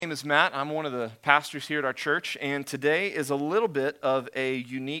My name is Matt. I'm one of the pastors here at our church, and today is a little bit of a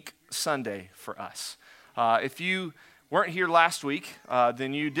unique Sunday for us. If you weren't here last week,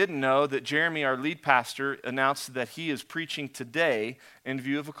 then you didn't know that Jeremy, our lead pastor, announced that he is preaching today in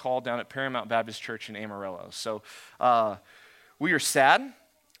view of a call down at Paramount Baptist Church in Amarillo. So we are sad,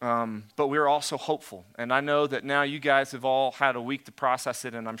 but we're also hopeful. And I know that now you guys have all had a week to process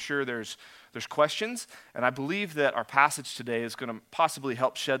it, and I'm sure there's questions, and I believe that our passage today is going to possibly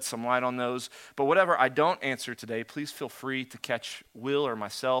help shed some light on those. But whatever I don't answer today, please feel free to catch Will or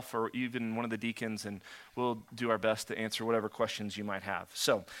myself or even one of the deacons, and we'll do our best to answer whatever questions you might have.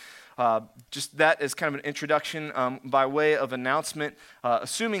 So just that is kind of an introduction by way of announcement,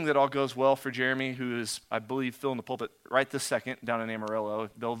 assuming that all goes well for Jeremy, who is, I believe, filling the pulpit right this second down in Amarillo.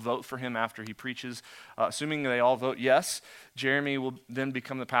 They'll vote for him after he preaches. Assuming they all vote yes, Jeremy will then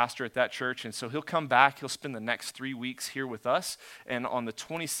become the pastor at that church, and so he'll come back. He'll spend the next 3 weeks here with us, and on the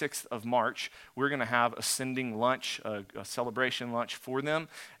 26th of March, we're going to have a sending lunch, a celebration lunch for them,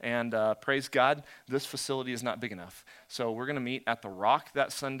 and praise God, this facility is not big enough. So we're going to meet at the Rock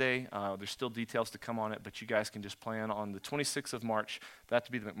that Sunday. There's still details to come on it, but you guys can just plan on the 26th of March, that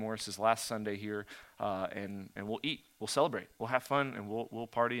to be the McMorris' last Sunday here, and we'll eat, we'll celebrate, we'll have fun, and we'll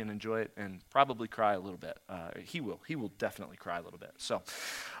party and enjoy it, and probably cry a little bit. He will definitely cry a little bit. So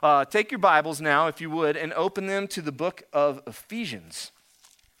take your Bibles now, if you would, and open them to the book of Ephesians.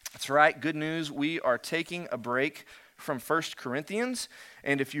 That's right, good news, we are taking a break from 1 Corinthians,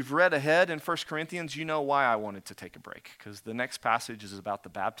 and if you've read ahead in 1 Corinthians, you know why I wanted to take a break, because the next passage is about the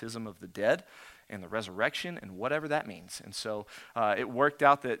baptism of the dead and the resurrection and whatever that means. And so it worked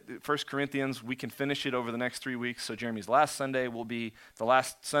out that 1 Corinthians, we can finish it over the next 3 weeks, so Jeremy's last Sunday will be the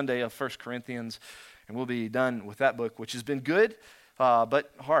last Sunday of 1 Corinthians, and we'll be done with that book, which has been good,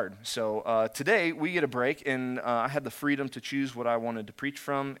 but hard. So today we get a break, and I had the freedom to choose what I wanted to preach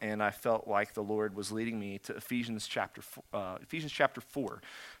from, and I felt like the Lord was leading me to Ephesians chapter 4.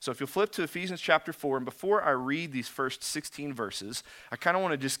 So if you'll flip to Ephesians chapter 4, and before I read these first 16 verses, I kind of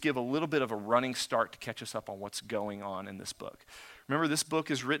want to just give a little bit of a running start to catch us up on what's going on in this book. Remember, this book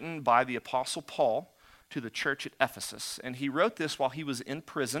is written by the Apostle Paul to the church at Ephesus, and he wrote this while he was in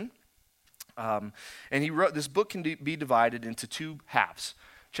prison. And he wrote, this book can be divided into two halves.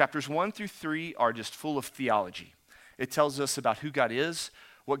 Chapters 1 through 3 are just full of theology. It tells us about who God is,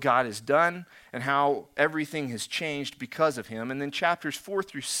 what God has done, and how everything has changed because of him. And then chapters 4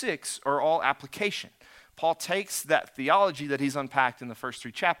 through 6 are all application. Paul takes that theology that he's unpacked in the first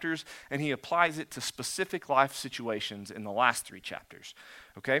 3 chapters, and he applies it to specific life situations in the last 3 chapters.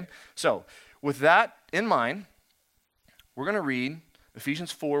 Okay? So, with that in mind, we're going to read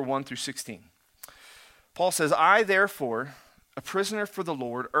Ephesians 4, 1 through 16. Paul says, I, therefore, a prisoner for the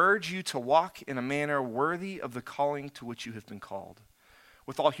Lord, urge you to walk in a manner worthy of the calling to which you have been called,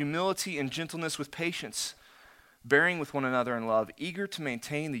 with all humility and gentleness, with patience, bearing with one another in love, eager to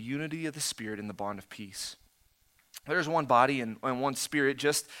maintain the unity of the Spirit in the bond of peace. There is one body and one Spirit,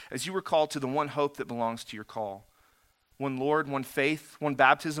 just as you were called to the one hope that belongs to your call. One Lord, one faith, one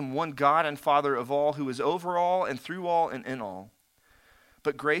baptism, one God and Father of all, who is over all and through all and in all.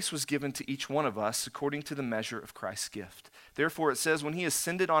 But grace was given to each one of us according to the measure of Christ's gift. Therefore it says, when he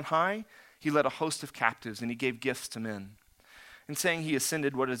ascended on high, he led a host of captives, and he gave gifts to men. In saying he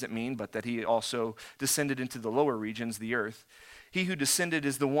ascended, what does it mean? But that he also descended into the lower regions, the earth. He who descended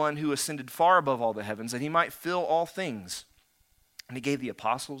is the one who ascended far above all the heavens, that he might fill all things. And he gave the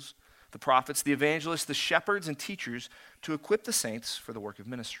apostles, the prophets, the evangelists, the shepherds, and teachers to equip the saints for the work of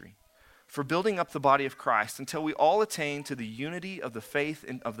ministry, for building up the body of Christ until we all attain to the unity of the faith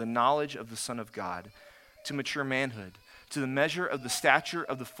and of the knowledge of the Son of God, to mature manhood, to the measure of the stature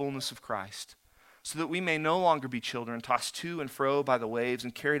of the fullness of Christ, so that we may no longer be children, tossed to and fro by the waves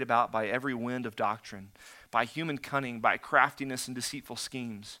and carried about by every wind of doctrine, by human cunning, by craftiness and deceitful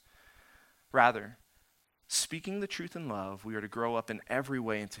schemes. Rather, speaking the truth in love, we are to grow up in every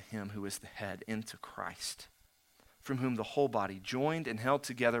way into him who is the head, into Christ, from whom the whole body, joined and held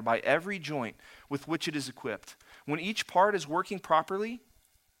together by every joint with which it is equipped, when each part is working properly,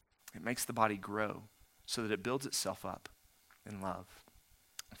 it makes the body grow so that it builds itself up in love.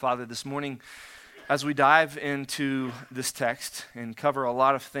 Father, this morning, as we dive into this text and cover a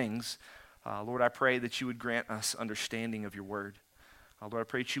lot of things, Lord, I pray that you would grant us understanding of your word. Lord, I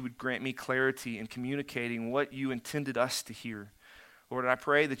pray that you would grant me clarity in communicating what you intended us to hear. Lord, I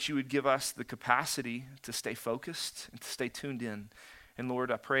pray that you would give us the capacity to stay focused and to stay tuned in. And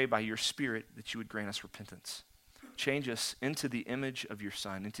Lord, I pray by your Spirit that you would grant us repentance. Change us into the image of your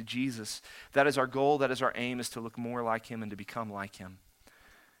Son, into Jesus. That is our goal, that is our aim, is to look more like him and to become like him.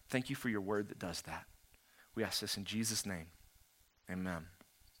 Thank you for your word that does that. We ask this in Jesus' name. Amen.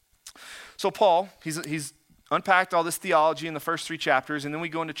 So Paul, he's unpacked all this theology in the first 3 chapters, and then we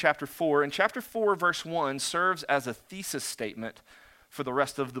go into chapter 4. And chapter 4, verse 1 serves as a thesis statement for the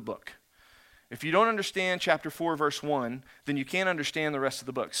rest of the book. If you don't understand chapter 4, verse 1, then you can't understand the rest of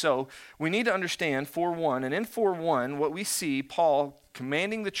the book. So we need to understand 4:1. And in 4:1, what we see, Paul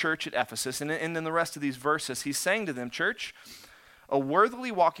commanding the church at Ephesus, and in the rest of these verses, he's saying to them, church, a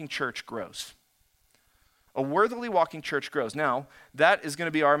worthily walking church grows. A worthily walking church grows. Now, that is going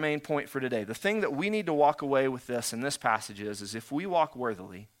to be our main point for today. The thing that we need to walk away with this in this passage is if we walk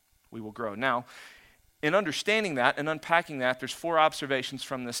worthily, we will grow. Now, in understanding that and unpacking that, there's 4 observations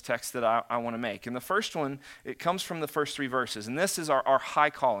from this text that I want to make. And the first one, it comes from the first 3 verses. And this is our high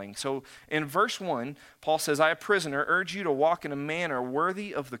calling. So in verse 1, Paul says, I, a prisoner, urge you to walk in a manner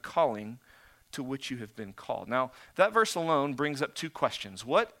worthy of the calling to which you have been called. Now, that verse alone brings up 2 questions.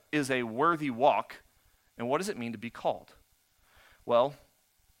 What is a worthy walk, and what does it mean to be called? Well,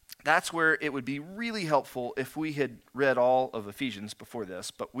 that's where it would be really helpful if we had read all of Ephesians before this,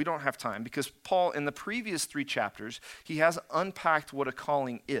 but we don't have time because Paul, in the previous 3 chapters, he has unpacked what a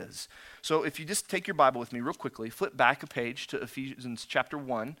calling is. So if you just take your Bible with me real quickly, flip back a page to Ephesians chapter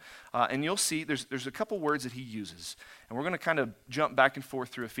 1, and you'll see there's a couple words that he uses. And we're going to kind of jump back and forth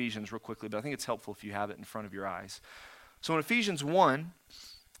through Ephesians real quickly, but I think it's helpful if you have it in front of your eyes. So in Ephesians 1,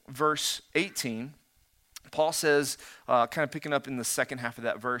 verse 18, Paul says, kind of picking up in the second half of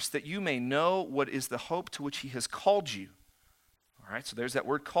that verse, that you may know what is the hope to which he has called you. All right, so there's that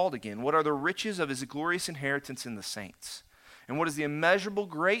word called again. What are the riches of his glorious inheritance in the saints? And what is the immeasurable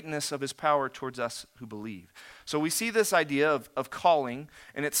greatness of his power towards us who believe? So we see this idea of calling,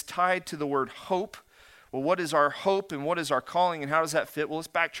 and it's tied to the word hope. Well, what is our hope and what is our calling, and how does that fit? Well, let's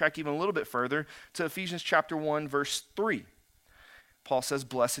backtrack even a little bit further to Ephesians chapter 1, verse 3. Paul says,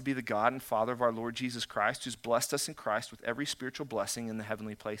 blessed be the God and Father of our Lord Jesus Christ, who's blessed us in Christ with every spiritual blessing in the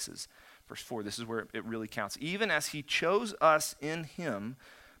heavenly places. Verse 4, this is where it really counts. Even as he chose us in him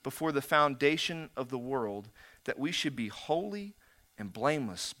before the foundation of the world, that we should be holy and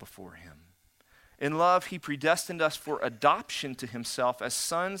blameless before him. In love, he predestined us for adoption to himself as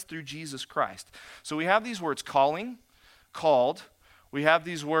sons through Jesus Christ. So we have these words calling, called. We have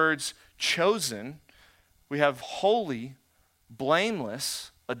these words chosen. We have holy,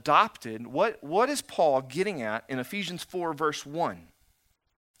 blameless, adopted. What is Paul getting at in Ephesians 4, verse 1?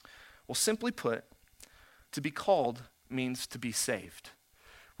 Well, simply put, to be called means to be saved.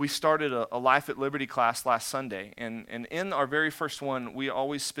 We started a Life at Liberty class last Sunday, and in our very first one, we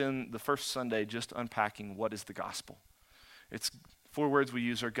always spend the first Sunday just unpacking what is the gospel. It's 4 words we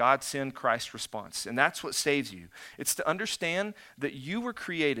use are God, sin, Christ, response. And that's what saves you. It's to understand that you were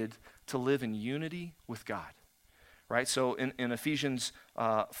created to live in unity with God. Right? So in Ephesians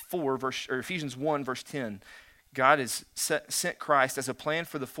 1, verse 10, God has sent Christ as a plan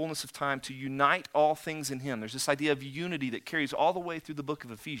for the fullness of time to unite all things in him. There's this idea of unity that carries all the way through the book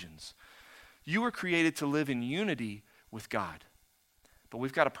of Ephesians. You were created to live in unity with God. But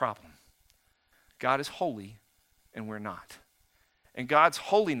we've got a problem. God is holy and we're not. And God's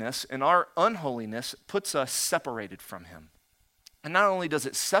holiness and our unholiness puts us separated from him. And not only does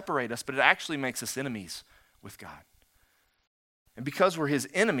it separate us, but it actually makes us enemies with God. And because we're his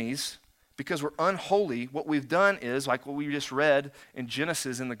enemies, because we're unholy, what we've done is, like what we just read in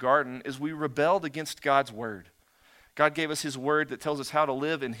Genesis in the garden, is we rebelled against God's word. God gave us his word that tells us how to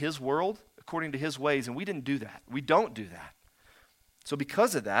live in his world according to his ways, and we didn't do that. We don't do that. So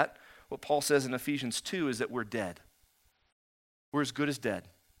because of that, what Paul says in Ephesians 2 is that we're dead. We're as good as dead.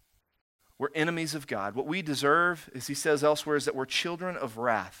 We're enemies of God. What we deserve, as he says elsewhere, is that we're children of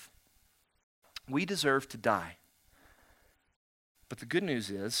wrath. We deserve to die. But the good news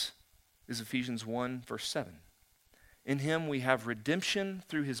is Ephesians 1, verse 7. In him we have redemption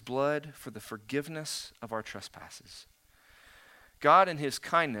through his blood for the forgiveness of our trespasses. God in his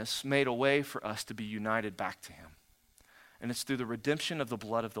kindness made a way for us to be united back to him. And it's through the redemption of the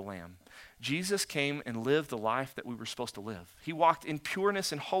blood of the Lamb. Jesus came and lived the life that we were supposed to live. He walked in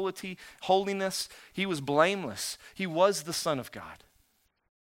pureness and holiness. He was blameless. He was the Son of God.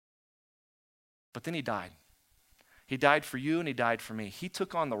 But then he died. He died for you and he died for me. He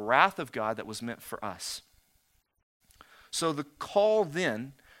took on the wrath of God that was meant for us. So the call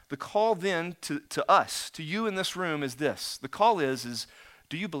then to us, to you in this room is this. The call is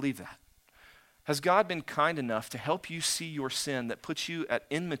do you believe that? Has God been kind enough to help you see your sin that puts you at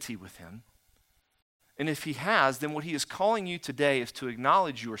enmity with him? And if he has, then what he is calling you today is to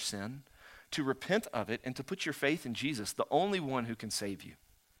acknowledge your sin, to repent of it, and to put your faith in Jesus, the only one who can save you.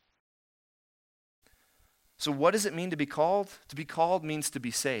 So what does it mean to be called? To be called means to be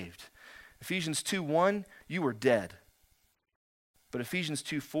saved. Ephesians 2:1, you were dead. But Ephesians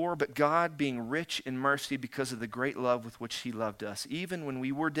 2:4, but God being rich in mercy because of the great love with which he loved us, even when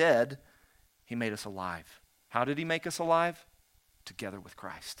we were dead, he made us alive. How did he make us alive? Together with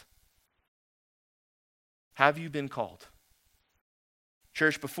Christ. Have you been called?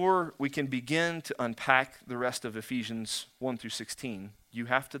 Church, before we can begin to unpack the rest of Ephesians 1 through 16, you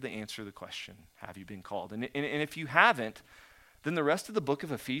have to answer the question, have you been called? And if you haven't, then the rest of the book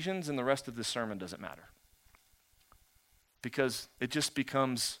of Ephesians and the rest of this sermon doesn't matter. Because it just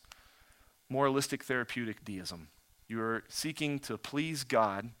becomes moralistic therapeutic deism. You're seeking to please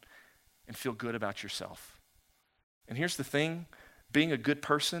God and feel good about yourself. And here's the thing, being a good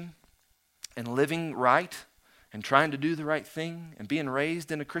person and living right and trying to do the right thing and being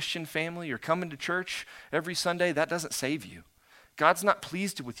raised in a Christian family or coming to church every Sunday, that doesn't save you. God's not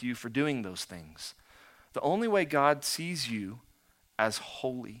pleased with you for doing those things. The only way God sees you as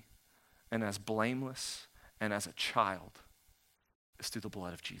holy and as blameless and as a child is through the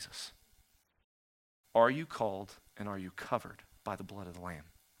blood of Jesus. Are you called and are you covered by the blood of the Lamb?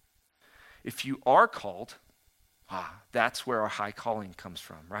 If you are called, that's where our high calling comes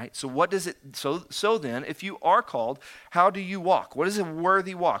from, right? So what does it, so then, if you are called, how do you walk? What is a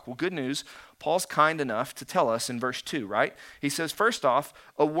worthy walk? Well, good news, Paul's kind enough to tell us in verse 2, right? He says, first off,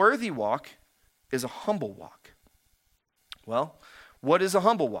 a worthy walk is a humble walk. Well, what is a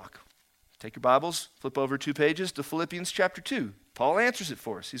humble walk? Take your Bibles, flip over 2 pages to Philippians chapter 2. Paul answers it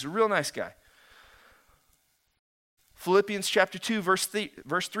for us. He's a real nice guy. Philippians chapter 2, verse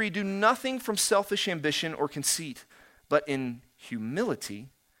 3, do nothing from selfish ambition or conceit, but in humility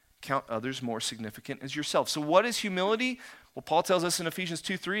count others more significant as yourself. So what is humility? Well, Paul tells us in Ephesians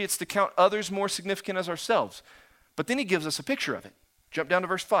 2:3, it's to count others more significant as ourselves. But then he gives us a picture of it. Jump down to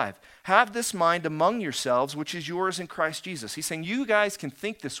verse 5. Have this mind among yourselves, which is yours in Christ Jesus. He's saying you guys can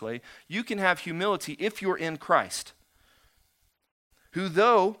think this way. You can have humility if you're in Christ. Who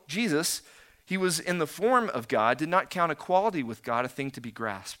though, Jesus, he was in the form of God, did not count equality with God a thing to be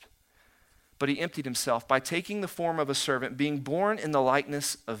grasped. But he emptied himself by taking the form of a servant, being born in the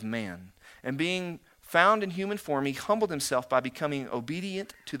likeness of man. And being found in human form, he humbled himself by becoming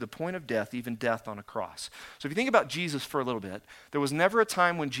obedient to the point of death, even death on a cross. So if you think about Jesus for a little bit, there was never a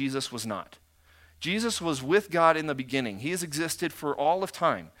time when Jesus was not. Jesus was with God in the beginning. He has existed for all of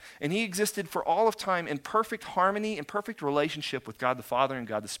time. And he existed for all of time in perfect harmony and perfect relationship with God the Father and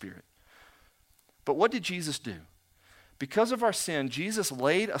God the Spirit. But what did Jesus do? Because of our sin, Jesus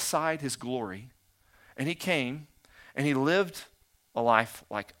laid aside his glory, and he came, and he lived a life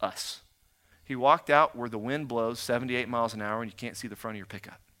like us. He walked out where the wind blows 78 miles an hour, and you can't see the front of your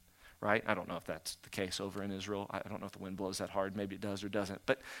pickup, right? I don't know if that's the case over in Israel. I don't know if the wind blows that hard. Maybe it does or doesn't.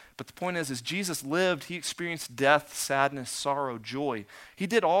 But the point is Jesus lived. He experienced death, sadness, sorrow, joy. He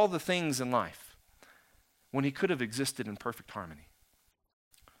did all the things in life when he could have existed in perfect harmony.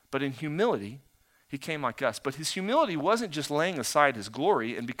 But in humility, he came like us. But his humility wasn't just laying aside his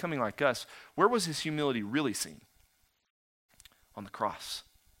glory and becoming like us. Where was his humility really seen? On the cross.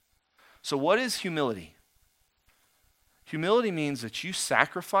 So what is humility? Humility means that you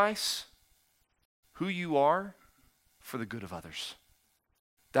sacrifice who you are for the good of others.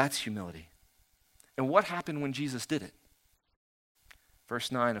 That's humility. And what happened when Jesus did it?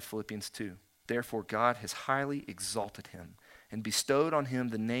 Verse 9 of Philippians 2. Therefore God has highly exalted him and bestowed on him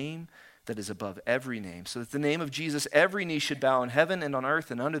the name that is above every name, so that the name of Jesus every knee should bow in heaven and on earth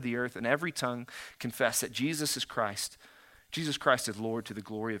and under the earth, and every tongue confess that Jesus is Christ. Jesus Christ is Lord, to the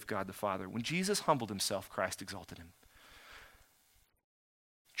glory of God the Father. When Jesus humbled himself, Christ exalted him.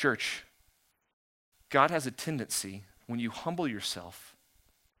 Church, God has a tendency, when you humble yourself,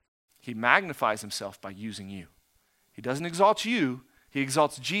 he magnifies himself by using you. He doesn't exalt you, he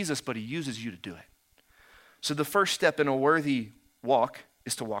exalts Jesus, but he uses you to do it. So the first step in a worthy walk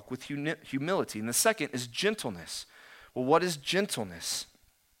is to walk with humility. And the second is gentleness. Well, what is gentleness?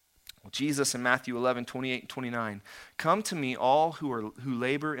 Well, Jesus in Matthew 11:28 and 29, come to me all who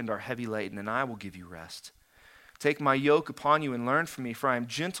labor and are heavy laden, and I will give you rest. Take my yoke upon you and learn from me, for I am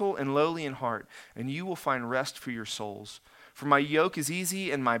gentle and lowly in heart, and you will find rest for your souls. For my yoke is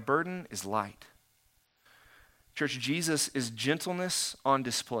easy and my burden is light. Church, Jesus is gentleness on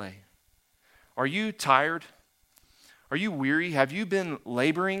display. Are you tired? Are you weary? Have you been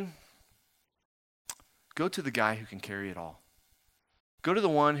laboring? Go to the guy who can carry it all. Go to the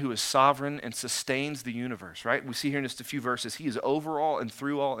one who is sovereign and sustains the universe, right? We see here in just a few verses, he is over all and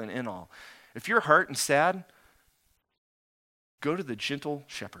through all and in all. If you're hurt and sad, go to the gentle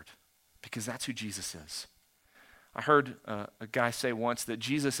shepherd, because that's who Jesus is. I heard a guy say once that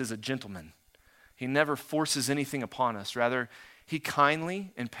Jesus is a gentleman. He never forces anything upon us. Rather, he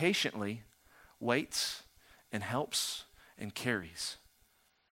kindly and patiently waits and helps and carries.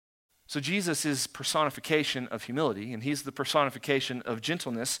 So Jesus is personification of humility, and he's the personification of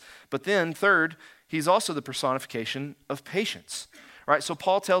gentleness. But then third, he's also the personification of patience. All right, so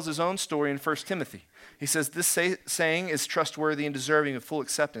Paul tells his own story in 1 Timothy. He says, this saying is trustworthy and deserving of full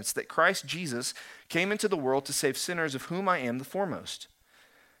acceptance, that Christ Jesus came into the world to save sinners, of whom I am the foremost.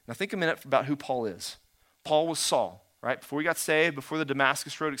 Now think a minute about who Paul is. Paul was Saul, right? Before he got saved, before the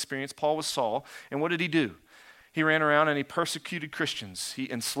Damascus Road experience, Paul was Saul. And what did he do? He ran around and he persecuted Christians. He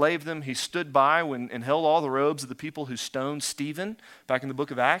enslaved them. He stood by and held all the robes of the people who stoned Stephen back in the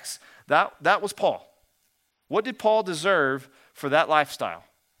book of Acts. That was Paul. What did Paul deserve for that lifestyle?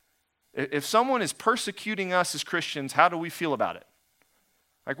 If someone is persecuting us as Christians, how do we feel about it?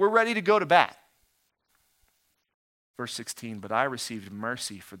 Like we're ready to go to bat. Verse 16, but I received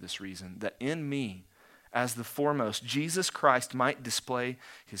mercy for this reason, that in me, as the foremost, Jesus Christ might display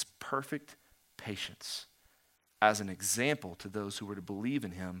his perfect patience as an example to those who were to believe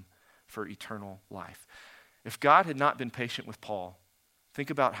in him for eternal life. If God had not been patient with Paul,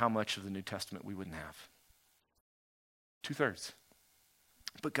 think about how much of the New Testament we wouldn't have. 2/3.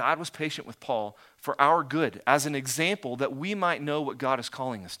 But God was patient with Paul for our good, as an example that we might know what God is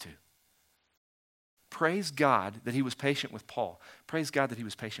calling us to. Praise God that he was patient with Paul. Praise God that he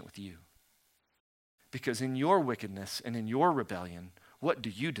was patient with you. Because in your wickedness and in your rebellion, what do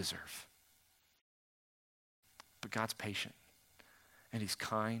you deserve? But God's patient, and he's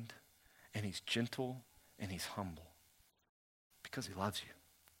kind, and he's gentle, and he's humble because he loves you.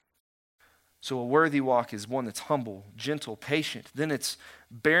 So a worthy walk is one that's humble, gentle, patient. Then it's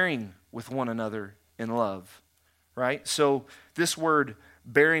bearing with one another in love, right? So this word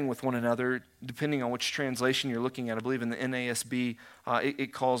bearing with one another, depending on which translation you're looking at, I believe in the NASB,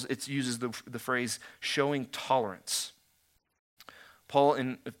 it uses the phrase showing tolerance. Paul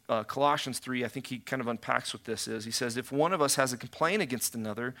in Colossians 3, I think he kind of unpacks what this is. He says, if one of us has a complaint against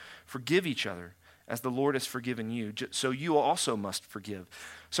another, forgive each other as the Lord has forgiven you, so you also must forgive.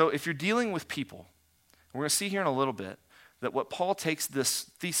 So if you're dealing with people, we're going to see here in a little bit that what Paul takes this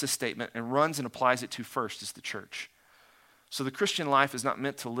thesis statement and runs and applies it to first is the church. So the Christian life is not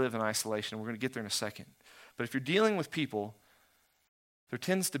meant to live in isolation. We're going to get there in a second. But if you're dealing with people, there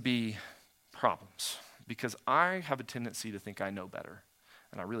tends to be problems because I have a tendency to think I know better,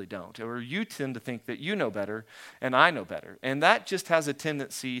 and I really don't. Or you tend to think that you know better, and I know better. And that just has a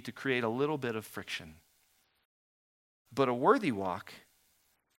tendency to create a little bit of friction. But a worthy walk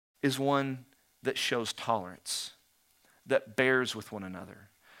is one that shows tolerance, that bears with one another.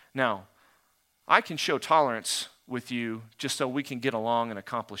 Now, I can show tolerance with you just so we can get along and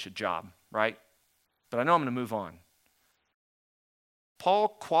accomplish a job, right? But I know I'm going to move on. Paul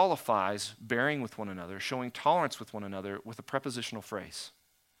qualifies bearing with one another, showing tolerance with one another with a prepositional phrase.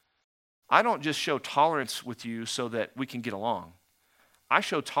 I don't just show tolerance with you so that we can get along. I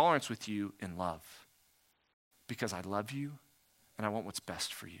show tolerance with you in love because I love you and I want what's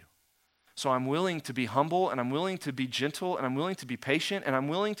best for you. So I'm willing to be humble and I'm willing to be gentle and I'm willing to be patient and I'm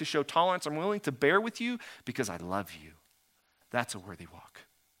willing to show tolerance. I'm willing to bear with you because I love you. That's a worthy walk.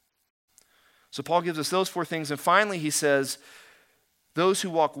 So Paul gives us those four things. And finally, he says, those who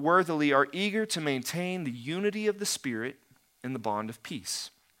walk worthily are eager to maintain the unity of the Spirit in the bond of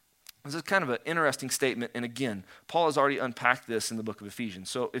peace. This is kind of an interesting statement. And again, Paul has already unpacked this in the book of Ephesians.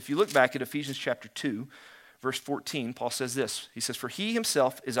 So if you look back at Ephesians chapter 2, verse 14, Paul says this. He says, for he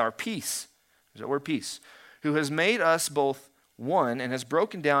himself is our peace. There's that word peace. Who has made us both one and has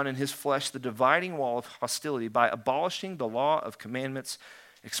broken down in his flesh the dividing wall of hostility by abolishing the law of commandments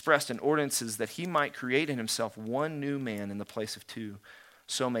expressed in ordinances, that he might create in himself one new man in the place of two,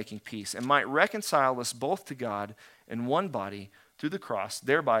 so making peace, and might reconcile us both to God in one body through the cross,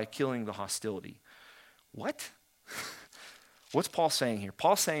 thereby killing the hostility. What? What's Paul saying here?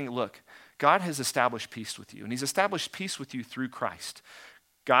 Paul's saying, look, God has established peace with you, and he's established peace with you through Christ.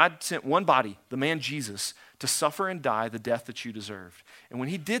 God sent one body, the man Jesus, to suffer and die the death that you deserved. And when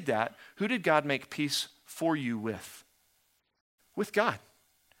he did that, who did God make peace for you with? With God.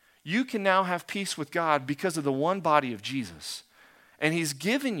 You can now have peace with God because of the one body of Jesus. And he's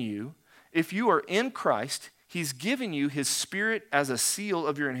given you, if you are in Christ, he's given you his Spirit as a seal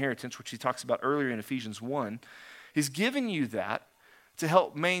of your inheritance, which he talks about earlier in Ephesians 1. He's given you that to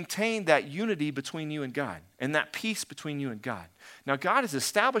help maintain that unity between you and God and that peace between you and God. Now, God has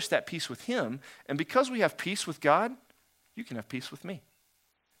established that peace with him, and because we have peace with God, you can have peace with me.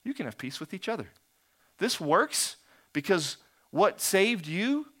 You can have peace with each other. This works because what saved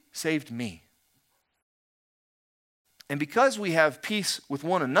you saved me. And because we have peace with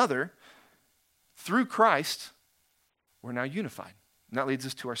one another, through Christ, we're now unified. And that leads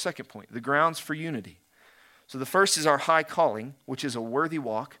us to our second point, the grounds for unity. So the first is our high calling, which is a worthy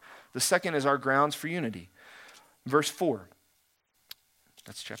walk. The second is our grounds for unity. Verse 4.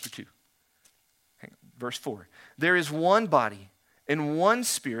 That's chapter 2. Verse 4. There is one body and one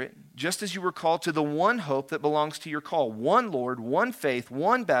Spirit, just as you were called to the one hope that belongs to your call. One Lord, one faith,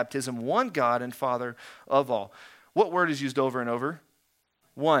 one baptism, one God and Father of all. What word is used over and over?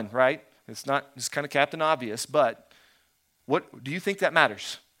 One, right? It's kind of Captain Obvious, but what do you think that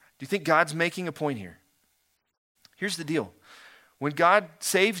matters? Do you think God's making a point here? Here's the deal. When God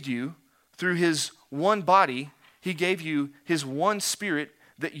saved you through his one body, he gave you his one Spirit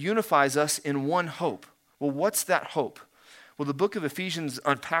that unifies us in one hope. Well, what's that hope? Well, the book of Ephesians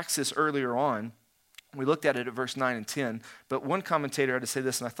unpacks this earlier on. We looked at it at verse 9 and 10, but one commentator had to say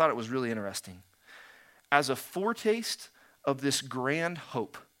this, and I thought it was really interesting. As a foretaste of this grand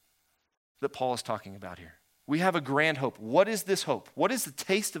hope that Paul is talking about here. We have a grand hope. What is this hope? What is the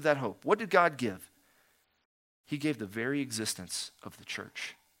taste of that hope? What did God give? He gave the very existence of the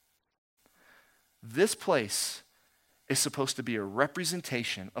church. This place is supposed to be a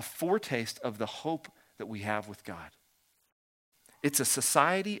representation, a foretaste of the hope that we have with God. It's a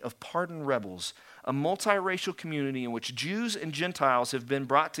society of pardoned rebels, a multiracial community in which Jews and Gentiles have been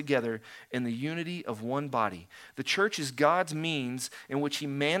brought together in the unity of one body. The church is God's means in which he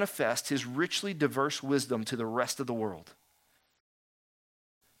manifests his richly diverse wisdom to the rest of the world.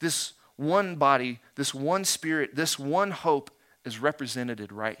 This one body, this one Spirit, this one hope is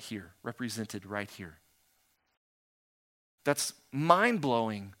represented right here. That's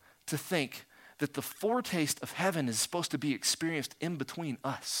mind-blowing to think that the foretaste of heaven is supposed to be experienced in between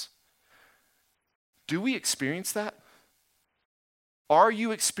us. Do we experience that? Are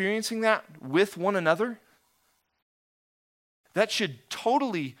you experiencing that with one another? That should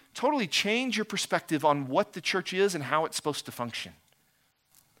totally change your perspective on what the church is and how it's supposed to function.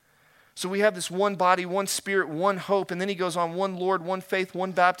 So we have this one body, one Spirit, one hope, and then he goes on, one Lord, one faith,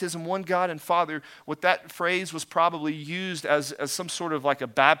 one baptism, one God and Father. What that phrase was probably used as some sort of like a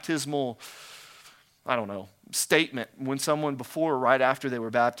baptismal, statement when someone before or right after they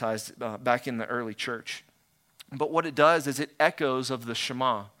were baptized back in the early church. But what it does is it echoes of the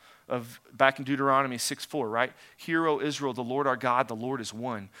Shema of back in Deuteronomy 6:4, right? Hear, O Israel, the Lord our God, the Lord is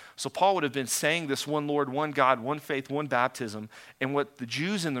one. So Paul would have been saying this one Lord, one God, one faith, one baptism. And what the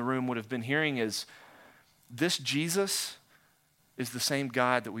Jews in the room would have been hearing is this Jesus is the same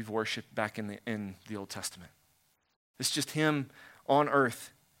God that we've worshiped back in the Old Testament. It's just him on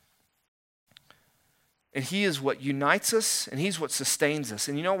earth. And he is what unites us, and he's what sustains us.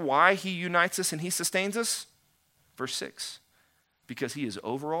 And you know why he unites us and he sustains us? Verse 6. Because he is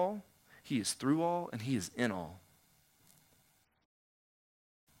over all, he is through all, and he is in all.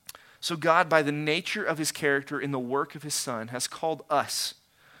 So God, by the nature of his character in the work of his Son, has called us,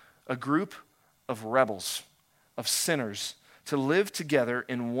 a group of rebels, of sinners, to live together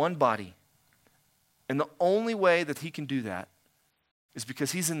in one body. And the only way that he can do that is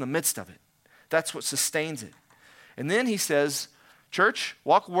because he's in the midst of it. That's what sustains it. And then he says, church,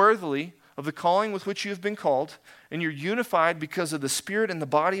 walk worthily of the calling with which you have been called, and you're unified because of the Spirit and the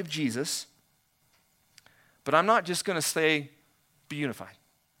body of Jesus. But I'm not just going to say, be unified.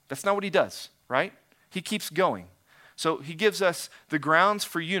 That's not what he does, right? He keeps going. So he gives us the grounds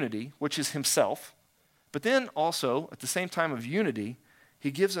for unity, which is himself. But then also, at the same time of unity,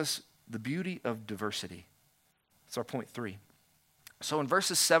 he gives us the beauty of diversity. That's our point 3. So in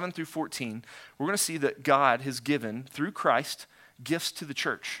verses 7 through 14, we're going to see that God has given, through Christ, gifts to the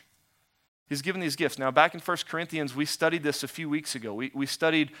church. He's given these gifts. Now, back in 1 Corinthians, we studied this a few weeks ago. We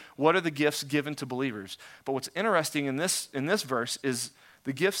studied what are the gifts given to believers. But what's interesting in this verse is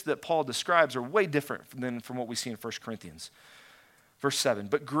the gifts that Paul describes are way different than from what we see in 1 Corinthians. Verse 7,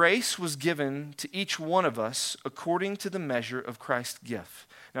 but grace was given to each one of us according to the measure of Christ's gift.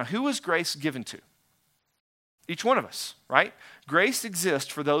 Now, who was grace given to? Each one of us, right? Grace exists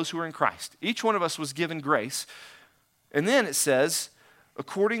for those who are in Christ. Each one of us was given grace. And then it says,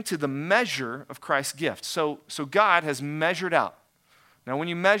 according to the measure of Christ's gift. So God has measured out. Now, when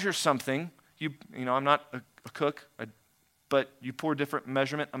you measure something, I'm not a cook, but you pour different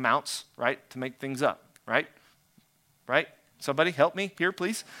measurement amounts, right, to make things up, right? Right? Somebody help me here,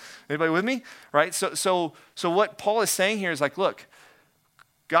 please. Anybody with me? Right? So what Paul is saying here is like, look,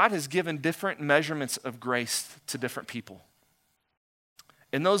 God has given different measurements of grace to different people.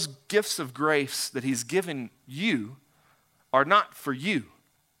 And those gifts of grace that he's given you are not for you.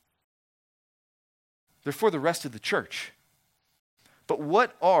 They're for the rest of the church. But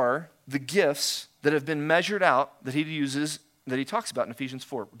what are the gifts that have been measured out that he uses, that he talks about in Ephesians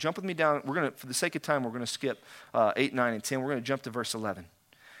 4? Jump with me down. For the sake of time, we're going to skip 8, 9, and 10. We're going to jump to verse 11.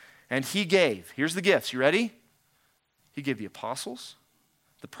 And he gave. Here's the gifts. You ready? He gave the apostles,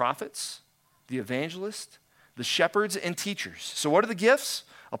 the prophets, the evangelists, the shepherds, and teachers. So what are the gifts?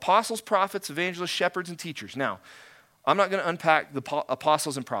 Apostles, prophets, evangelists, shepherds, and teachers. Now, I'm not going to unpack the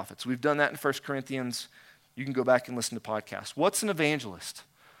apostles and prophets. We've done that in 1 Corinthians. You can go back and listen to podcasts. What's an evangelist?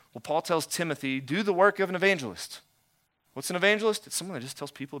 Well, Paul tells Timothy, do the work of an evangelist. What's an evangelist? It's someone that just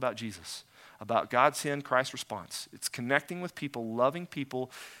tells people about Jesus, about God's sin, Christ's response. It's connecting with people, loving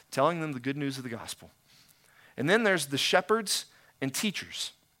people, telling them the good news of the gospel. And then there's the shepherds and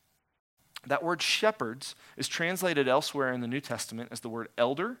teachers. That word shepherds is translated elsewhere in the New Testament as the word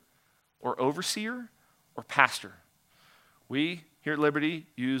elder or overseer or pastor. We here at Liberty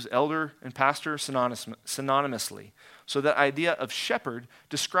use elder and pastor synonymously. So that idea of shepherd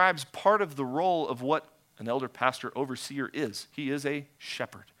describes part of the role of what an elder, pastor, overseer is. He is a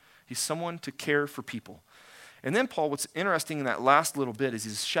shepherd. He's someone to care for people. And then Paul, what's interesting in that last little bit is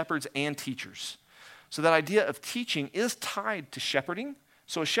he's shepherds and teachers. So that idea of teaching is tied to shepherding.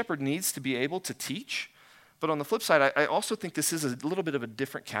 So a shepherd needs to be able to teach. But on the flip side, I also think this is a little bit of a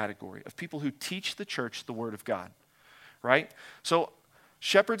different category of people who teach the church the word of God, right? So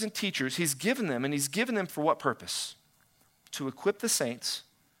shepherds and teachers, he's given them for what purpose? To equip the saints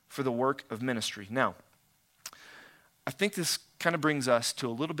for the work of ministry. Now, I think this kind of brings us to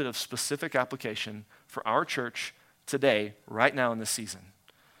a little bit of specific application for our church today, right now in this season.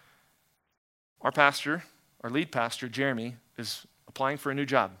 Our pastor, our lead pastor, Jeremy, is applying for a new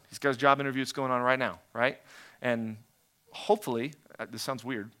job. He's got his job interview that's going on right now, right? And hopefully, this sounds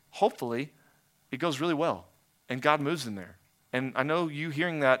weird, hopefully it goes really well and God moves in there. And I know you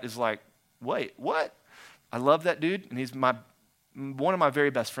hearing that is like, wait, what? I love that dude, and he's one of my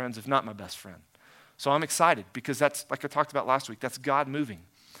very best friends, if not my best friend. So I'm excited because that's, like I talked about last week, that's God moving.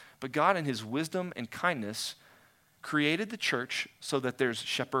 But God in his wisdom and kindness created the church so that there's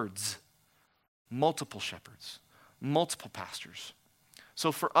shepherds, multiple pastors.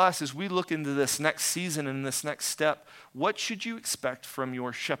 So for us, as we look into this next season and this next step, what should you expect from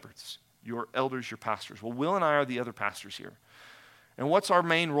your shepherds, your elders, your pastors? Well, Will and I are the other pastors here. And what's our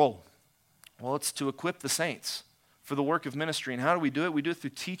main role? Well, it's to equip the saints for the work of ministry. And how do we do it? We do it through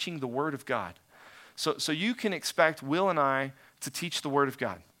teaching the word of God. So you can expect Will and I to teach the word of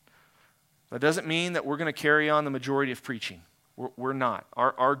God. That doesn't mean that we're going to carry on the majority of preaching. We're not.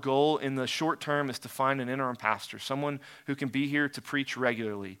 Our goal in the short term is to find an interim pastor, someone who can be here to preach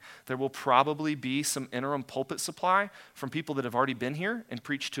regularly. There will probably be some interim pulpit supply from people that have already been here and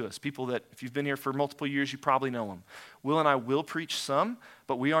preached to us. People that, if you've been here for multiple years, you probably know them. Will and I will preach some,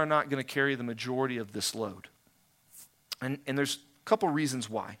 but we are not going to carry the majority of this load. And there's a couple reasons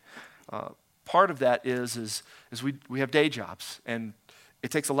why. Part of that is we have day jobs, and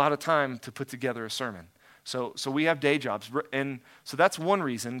it takes a lot of time to put together a sermon. So we have day jobs, and so that's one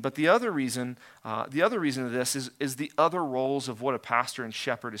reason. But the other reason of this is the other roles of what a pastor and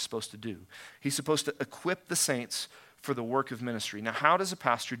shepherd is supposed to do. He's supposed to equip the saints for the work of ministry. Now, how does a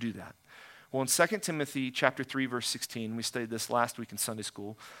pastor do that? Well, in 2 Timothy chapter 3, verse 16, we studied this last week in Sunday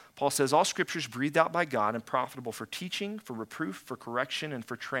school, Paul says, all scripture is breathed out by God and profitable for teaching, for reproof, for correction, and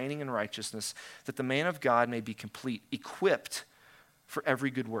for training in righteousness, that the man of God may be complete, equipped for every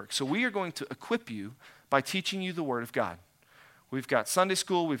good work. So we are going to equip you by teaching you the word of God. We've got Sunday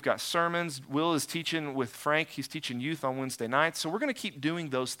school, we've got sermons. Will is teaching with Frank. He's teaching youth on Wednesday nights. So we're going to keep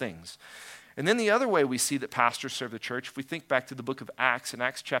doing those things. And then the other way we see that pastors serve the church, if we think back to the book of Acts, in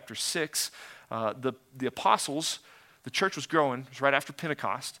Acts chapter 6, the apostles, the church was growing. It was right after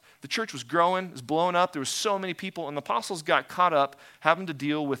Pentecost. The church was growing, it was blowing up. There were so many people, and the apostles got caught up having to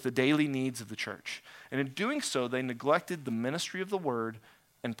deal with the daily needs of the church. And in doing so, they neglected the ministry of the word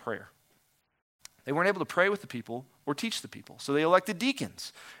and prayer. They weren't able to pray with the people or teach the people. So they elected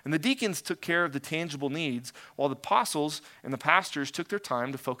deacons. And the deacons took care of the tangible needs, while the apostles and the pastors took their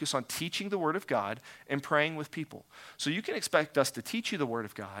time to focus on teaching the word of God and praying with people. So you can expect us to teach you the word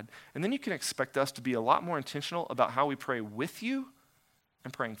of God, and then you can expect us to be a lot more intentional about how we pray with you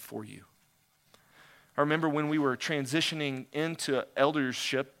and praying for you. I remember when we were transitioning into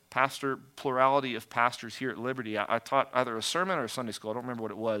eldership, plurality of pastors here at Liberty, I taught either a sermon or a Sunday school. I don't remember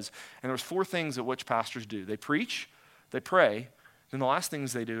what it was. And there was 4 things that which pastors do. They preach, they pray, then the last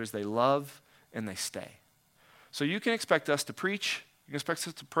things they do is they love and they stay. So you can expect us to preach, you can expect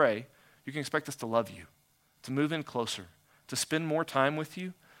us to pray, you can expect us to love you, to move in closer, to spend more time with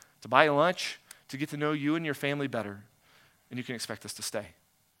you, to buy you lunch, to get to know you and your family better, and you can expect us to stay.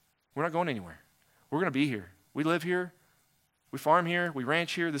 We're not going anywhere. We're going to be here. We live here. We farm here, we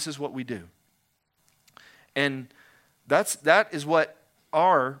ranch here, this is what we do. And that is what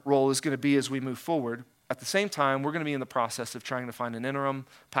our role is going to be as we move forward at the same time, we're going to be in the process of trying to find an interim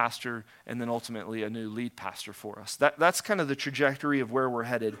pastor and then ultimately a new lead pastor for us. That's kind of the trajectory of where we're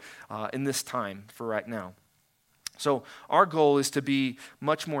headed in this time for right now. So our goal is to be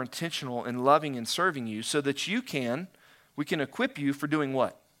much more intentional in loving and serving you so that we can equip you for doing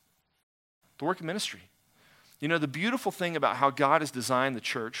what? The work of ministry. You know, the beautiful thing about how God has designed the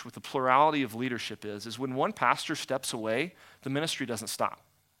church with the plurality of leadership is when one pastor steps away, the ministry doesn't stop.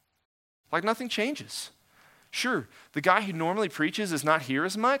 Like nothing changes. Sure, the guy who normally preaches is not here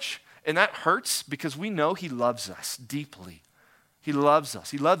as much, and that hurts because we know he loves us deeply. He loves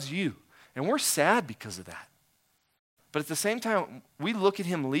us. He loves you. And we're sad because of that. But at the same time, we look at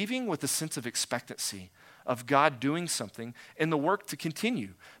him leaving with a sense of expectancy of God doing something and the work to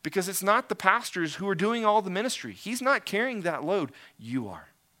continue. Because it's not the pastors who are doing all the ministry. He's not carrying that load. You are.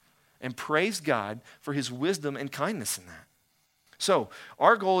 And praise God for his wisdom and kindness in that. So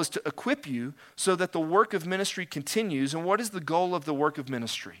our goal is to equip you so that the work of ministry continues. And what is the goal of the work of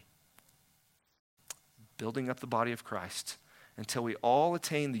ministry? Building up the body of Christ until we all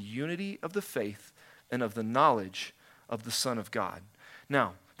attain the unity of the faith and of the knowledge of the Son of God.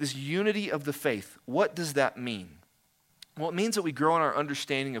 Now, this unity of the faith, what does that mean? Well, it means that we grow in our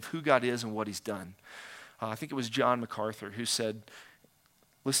understanding of who God is and what he's done. I think it was John MacArthur who said,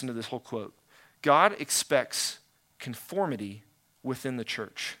 listen to this whole quote, God expects conformity within the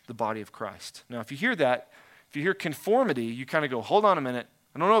church, the body of Christ. Now, if you hear that, if you hear conformity, you kind of go, hold on a minute,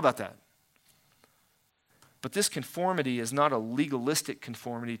 I don't know about that. But this conformity is not a legalistic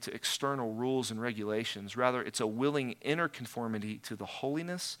conformity to external rules and regulations. Rather, it's a willing inner conformity to the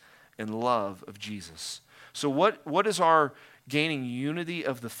holiness and love of Jesus. So what is our gaining unity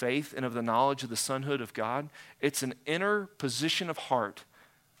of the faith and of the knowledge of the sonhood of God? It's an inner position of heart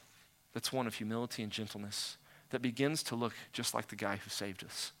that's one of humility and gentleness that begins to look just like the guy who saved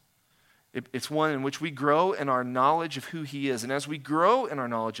us. It's one in which we grow in our knowledge of who he is. And as we grow in our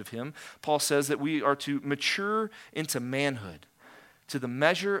knowledge of him, Paul says that we are to mature into manhood, to the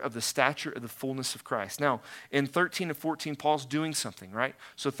measure of the stature of the fullness of Christ. Now, in 13 and 14, Paul's doing something, right?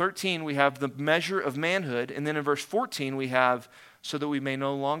 So 13, we have the measure of manhood. And then in verse 14, we have, so that we may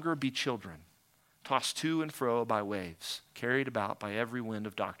no longer be children, tossed to and fro by waves, carried about by every wind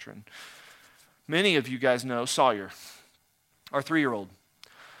of doctrine. Many of you guys know Sawyer, our 3-year-old.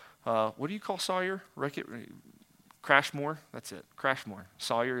 What do you call Sawyer? Crashmore? That's it. Crashmore.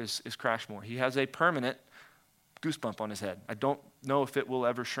 Sawyer is Crashmore. He has a permanent goosebump on his head. I don't know if it will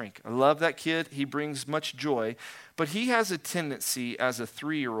ever shrink. I love that kid. He brings much joy. But he has a tendency as a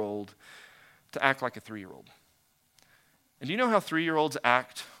 3-year-old to act like a 3-year-old. And do you know how 3-year-olds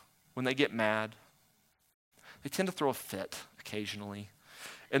act when they get mad? They tend to throw a fit occasionally.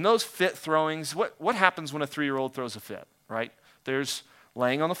 And those fit throwings, what happens when a 3-year-old throws a fit, right? There's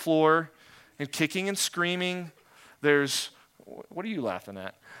laying on the floor and kicking and screaming. What are you laughing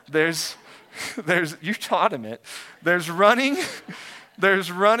at? You taught him it. There's running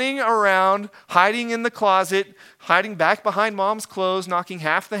around, hiding in the closet, hiding back behind mom's clothes, knocking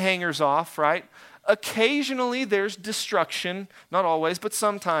half the hangers off, right? Occasionally there's destruction, not always, but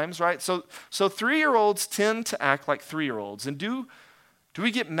sometimes, right? So 3-year-olds tend to act like 3-year-olds. And do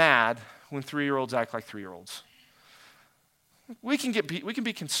we get mad when 3-year-olds act like 3-year-olds? We can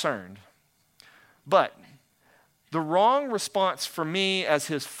be concerned, but the wrong response for me as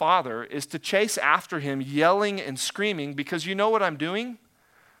his father is to chase after him yelling and screaming because you know what I'm doing?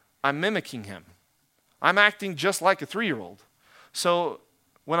 I'm mimicking him. I'm acting just like a 3-year-old. So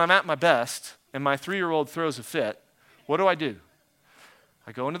when I'm at my best and my 3-year-old throws a fit, what do?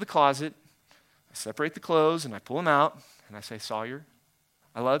 I go into the closet, I separate the clothes and I pull them out and I say, Sawyer,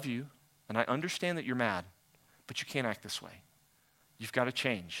 I love you and I understand that you're mad, but you can't act this way. You've got to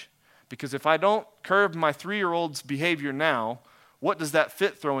change. Because if I don't curb my 3-year-old's behavior now, what does that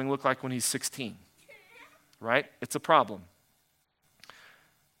fit throwing look like when he's 16? Right? It's a problem.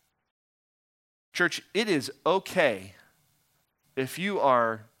 Church, it is okay if you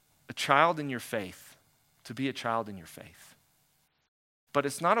are a child in your faith to be a child in your faith. But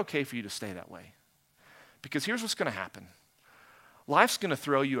it's not okay for you to stay that way. Because here's what's going to happen. Life's going to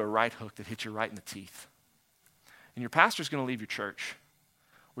throw you a right hook that hits you right in the teeth. And your pastor's going to leave your church,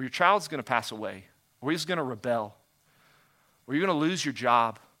 or your child's going to pass away, or he's going to rebel, or you're going to lose your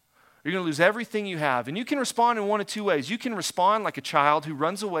job, or you're going to lose everything you have. And you can respond in one of two ways. You can respond like a child who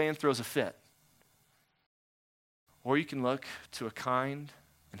runs away and throws a fit. Or you can look to a kind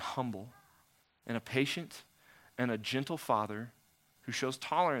and humble and a patient and a gentle father who shows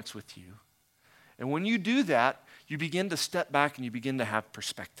tolerance with you. And when you do that, you begin to step back and you begin to have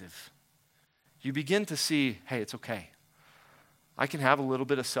perspective. You begin to see, hey, it's okay. I can have a little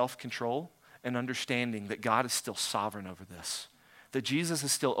bit of self-control, and understanding that God is still sovereign over this, that Jesus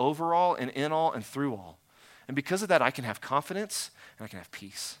is still over all and in all and through all. And because of that, I can have confidence and I can have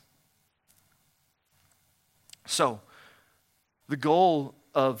peace. So, the goal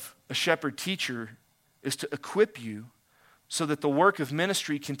of a shepherd teacher is to equip you so that the work of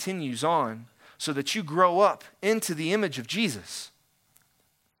ministry continues on, so that you grow up into the image of Jesus.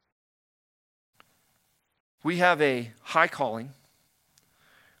 We have a high calling.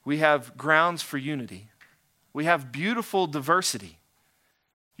 We have grounds for unity. We have beautiful diversity.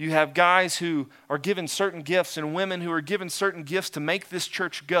 You have guys who are given certain gifts and women who are given certain gifts to make this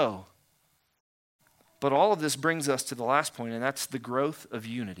church go. But all of this brings us to the last point, and that's the growth of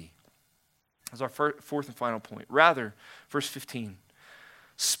unity. That's our fourth and final point. Rather, verse 15,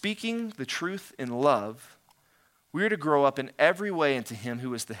 speaking the truth in love, we are to grow up in every way into him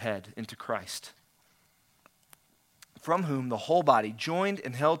who is the head, into Christ, from whom the whole body, joined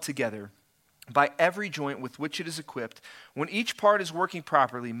and held together by every joint with which it is equipped, when each part is working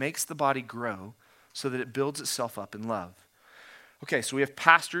properly, makes the body grow so that it builds itself up in love. Okay, so we have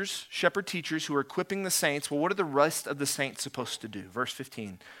pastors, shepherd teachers who are equipping the saints. Well, what are the rest of the saints supposed to do? Verse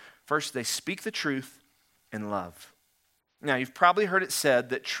 15. First, they speak the truth in love. Now, you've probably heard it said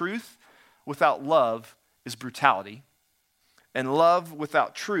that truth without love is brutality, and love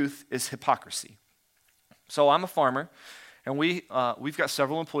without truth is hypocrisy. So I'm a farmer, and we've got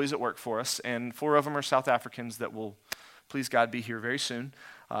several employees that work for us, and 4 of them are South Africans that will, please God, be here very soon.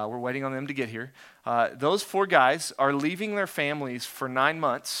 We're waiting on them to get here. Those 4 guys are leaving their families for 9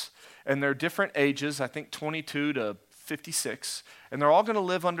 months, and they're different ages, I think 22 to 56, and they're all going to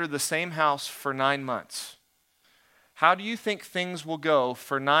live under the same house for 9 months. How do you think things will go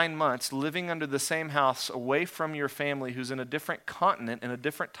for 9 months living under the same house away from your family who's in a different continent, in a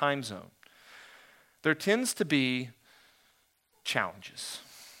different time zone? There tends to be challenges,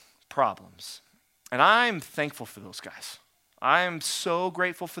 problems, and I'm thankful for those guys. I am so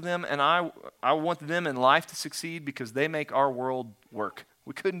grateful for them, and I want them in life to succeed because they make our world work.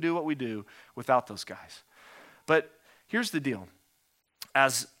 We couldn't do what we do without those guys. But here's the deal.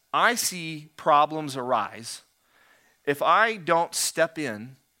 As I see problems arise, if I don't step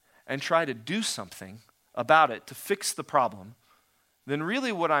in and try to do something about it to fix the problem, then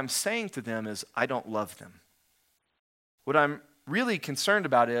really what I'm saying to them is I don't love them. What I'm really concerned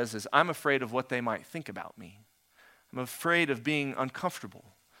about is I'm afraid of what they might think about me. I'm afraid of being uncomfortable.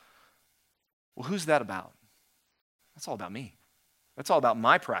 Well, who's that about? That's all about me. That's all about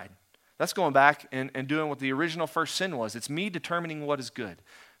my pride. That's going back and doing what the original first sin was. It's me determining what is good.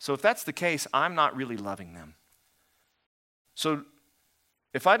 So if that's the case, I'm not really loving them. So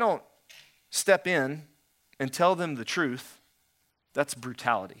if I don't step in and tell them the truth, that's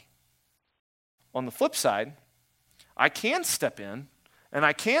brutality. On the flip side, I can step in and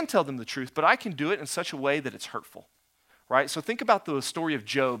I can tell them the truth, but I can do it in such a way that it's hurtful, right? So think about the story of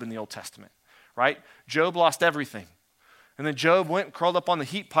Job in the Old Testament, right? Job lost everything. And then Job went and curled up on the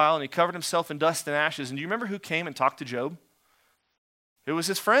heap pile and he covered himself in dust and ashes. And do you remember who came and talked to Job? It was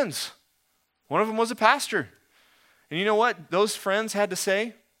his friends. One of them was a pastor. And you know what those friends had to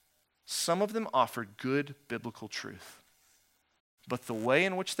say? Some of them offered good biblical truth. But the way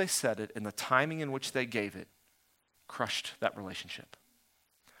in which they said it and the timing in which they gave it crushed that relationship.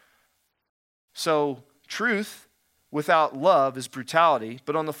 So truth without love is brutality,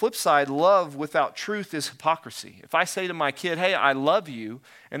 but on the flip side, love without truth is hypocrisy. If I say to my kid, hey, I love you,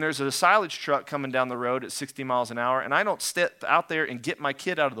 and there's a silage truck coming down the road at 60 miles an hour, and I don't step out there and get my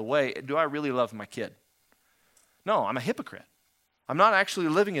kid out of the way, do I really love my kid? No, I'm a hypocrite. I'm not actually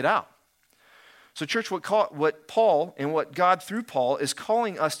living it out. So church, what Paul and what God through Paul is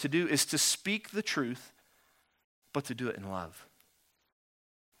calling us to do is to speak the truth, but to do it in love.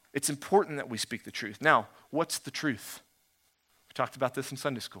 It's important that we speak the truth. Now, what's the truth? We talked about this in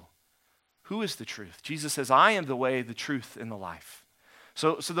Sunday school. Who is the truth? Jesus says, I am the way, the truth, and the life.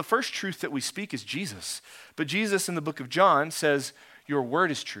 So the first truth that we speak is Jesus. But Jesus in the book of John says, your word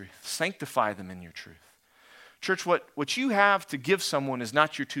is truth. Sanctify them in your truth. Church, what you have to give someone is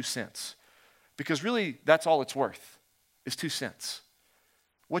not your 2 cents. Because really, that's all it's worth, is 2 cents.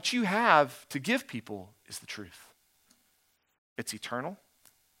 What you have to give people is the truth. It's eternal.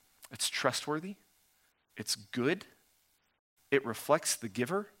 It's trustworthy. It's good. It reflects the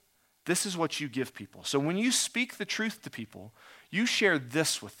giver. This is what you give people. So when you speak the truth to people, you share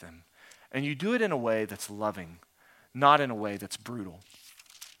this with them. And you do it in a way that's loving, not in a way that's brutal.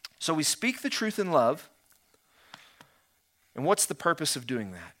 So we speak the truth in love. And what's the purpose of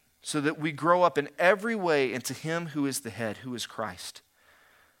doing that? So that we grow up in every way into him who is the head, who is Christ.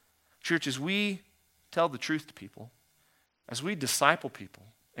 Church, as we tell the truth to people, as we disciple people,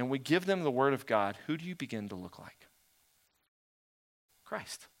 and we give them the Word of God, who do you begin to look like?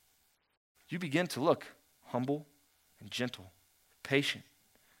 Christ. You begin to look humble and gentle, patient,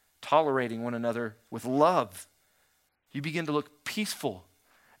 tolerating one another with love. You begin to look peaceful,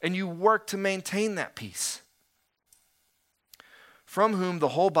 and you work to maintain that peace. From whom the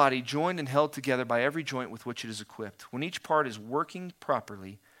whole body, joined and held together by every joint with which it is equipped, when each part is working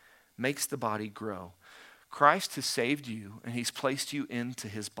properly, makes the body grow. Christ has saved you, and he's placed you into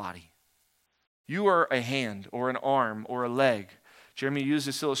his body. You are a hand or an arm or a leg. Jeremy used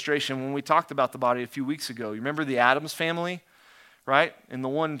this illustration when we talked about the body a few weeks ago. You remember the Addams family, right? And the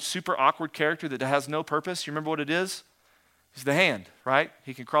one super awkward character that has no purpose. You remember what it is? He's the hand, right?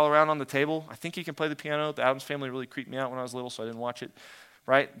 He can crawl around on the table. I think he can play the piano. The Addams Family really creeped me out when I was little, so I didn't watch it,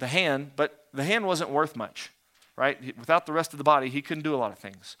 right? The hand, but the hand wasn't worth much, right? Without the rest of the body, he couldn't do a lot of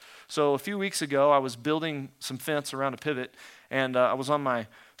things. So a few weeks ago, I was building some fence around a pivot, and I was on my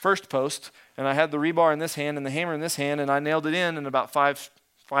first post, and I had the rebar in this hand and the hammer in this hand, and I nailed it in about five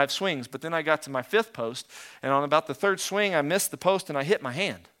swings. But then I got to my fifth post, and on about the third swing, I missed the post, and I hit my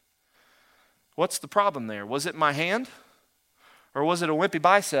hand. What's the problem there? Was it my hand? Or was it a wimpy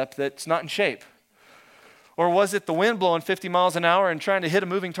bicep that's not in shape? Or was it the wind blowing 50 miles an hour and trying to hit a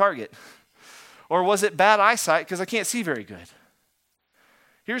moving target? Or was it bad eyesight because I can't see very good?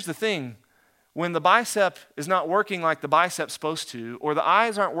 Here's the thing. When the bicep is not working like the bicep's supposed to, or the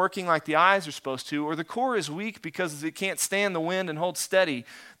eyes aren't working like the eyes are supposed to, or the core is weak because it can't stand the wind and hold steady,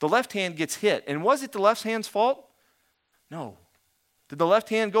 the left hand gets hit. And was it the left hand's fault? No. Did the left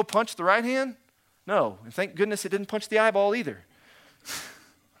hand go punch the right hand? No. And thank goodness it didn't punch the eyeball either.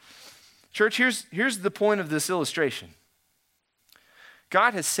 Church, here's the point of this illustration.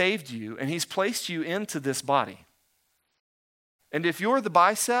 God has saved you, and he's placed you into this body. And if you're the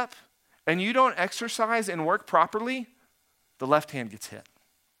bicep and you don't exercise and work properly, the left hand gets hit.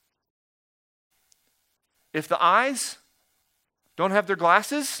 If the eyes don't have their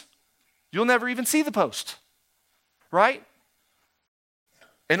glasses, you'll never even see the post, right?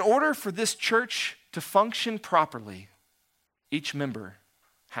 In order for this church to function properly, each member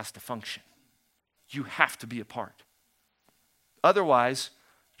has to function. You have to be a part. Otherwise,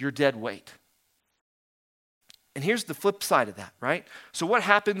 you're dead weight. And here's the flip side of that, right? So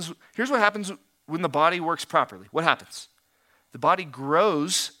here's what happens when the body works properly. What happens? The body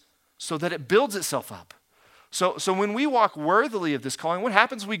grows so that it builds itself up. So when we walk worthily of this calling, what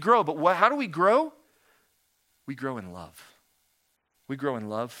happens? We grow. But how do we grow? We grow in love. We grow in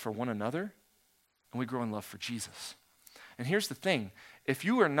love for one another, and we grow in love for Jesus. And here's the thing. If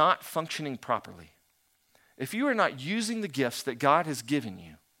you are not functioning properly, if you are not using the gifts that God has given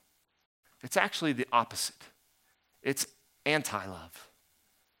you, it's actually the opposite. It's anti-love.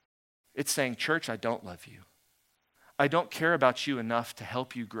 It's saying, church, I don't love you. I don't care about you enough to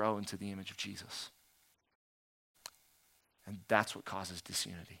help you grow into the image of Jesus. And that's what causes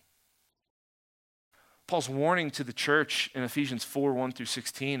disunity. Paul's warning to the church in Ephesians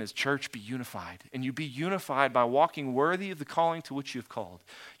 4:1-16 is, church, be unified. And you be unified by walking worthy of the calling to which you have called.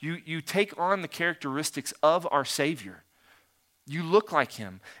 You take on the characteristics of our Savior. You look like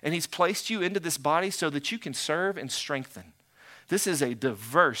him. And he's placed you into this body so that you can serve and strengthen. This is a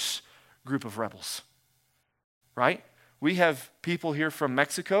diverse group of rebels, right? We have people here from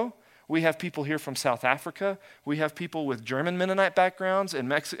Mexico. We have people here from South Africa. We have people with German Mennonite backgrounds and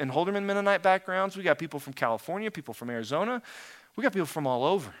Holderman Mennonite backgrounds. We got people from California, people from Arizona. We got people from all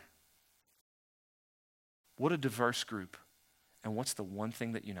over. What a diverse group. And what's the one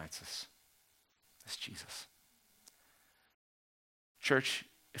thing that unites us? It's Jesus. Church,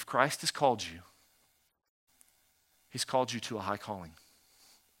 if Christ has called you, he's called you to a high calling,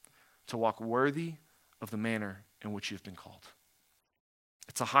 to walk worthy of the manner in which you've been called.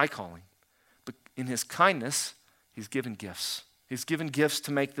 It's a high calling. But in his kindness, he's given gifts. He's given gifts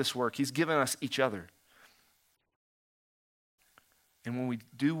to make this work. He's given us each other. And when we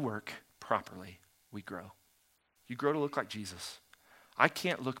do work properly, we grow. You grow to look like Jesus. I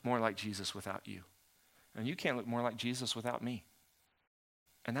can't look more like Jesus without you. And you can't look more like Jesus without me.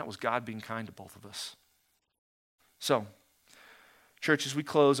 And that was God being kind to both of us. So, church, as we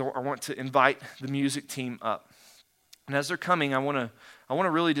close, I want to invite the music team up. And as they're coming, I want to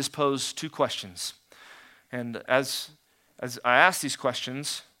really just pose two questions. And as I ask these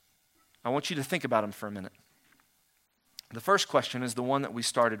questions, I want you to think about them for a minute. The first question is the one that we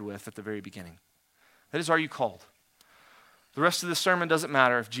started with at the very beginning. That is, are you called? The rest of the sermon doesn't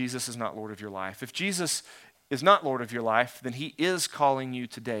matter if Jesus is not Lord of your life. If Jesus is not Lord of your life, then he is calling you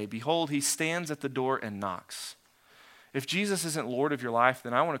today. Behold, he stands at the door and knocks. If Jesus isn't Lord of your life,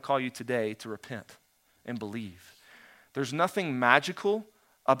 then I want to call you today to repent and believe. There's nothing magical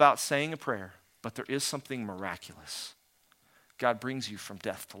about saying a prayer, but there is something miraculous. God brings you from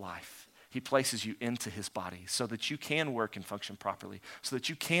death to life. He places you into his body so that you can work and function properly, so that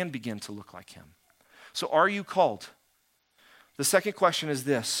you can begin to look like him. So are you called? The second question is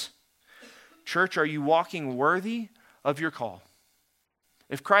this: church, are you walking worthy of your call?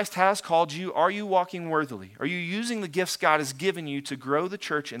 If Christ has called you, are you walking worthily? Are you using the gifts God has given you to grow the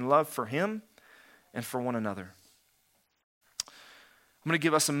church in love for him and for one another? I'm going to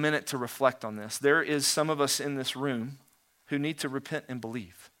give us a minute to reflect on this. There is some of us in this room who need to repent and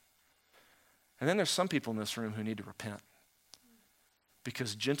believe. And then there's some people in this room who need to repent.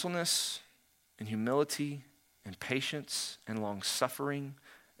 Because gentleness and humility and patience and long-suffering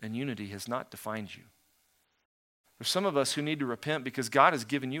and unity has not defined you. There's some of us who need to repent because God has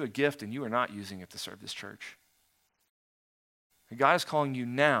given you a gift and you are not using it to serve this church. And God is calling you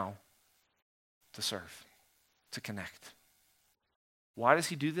now to serve, to connect. Why does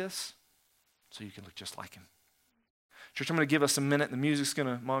he do this? So you can look just like him. Church, I'm going to give us a minute. The music's going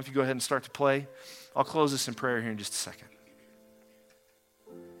to, Mom, if you go ahead and start to play. I'll close this in prayer here in just a second.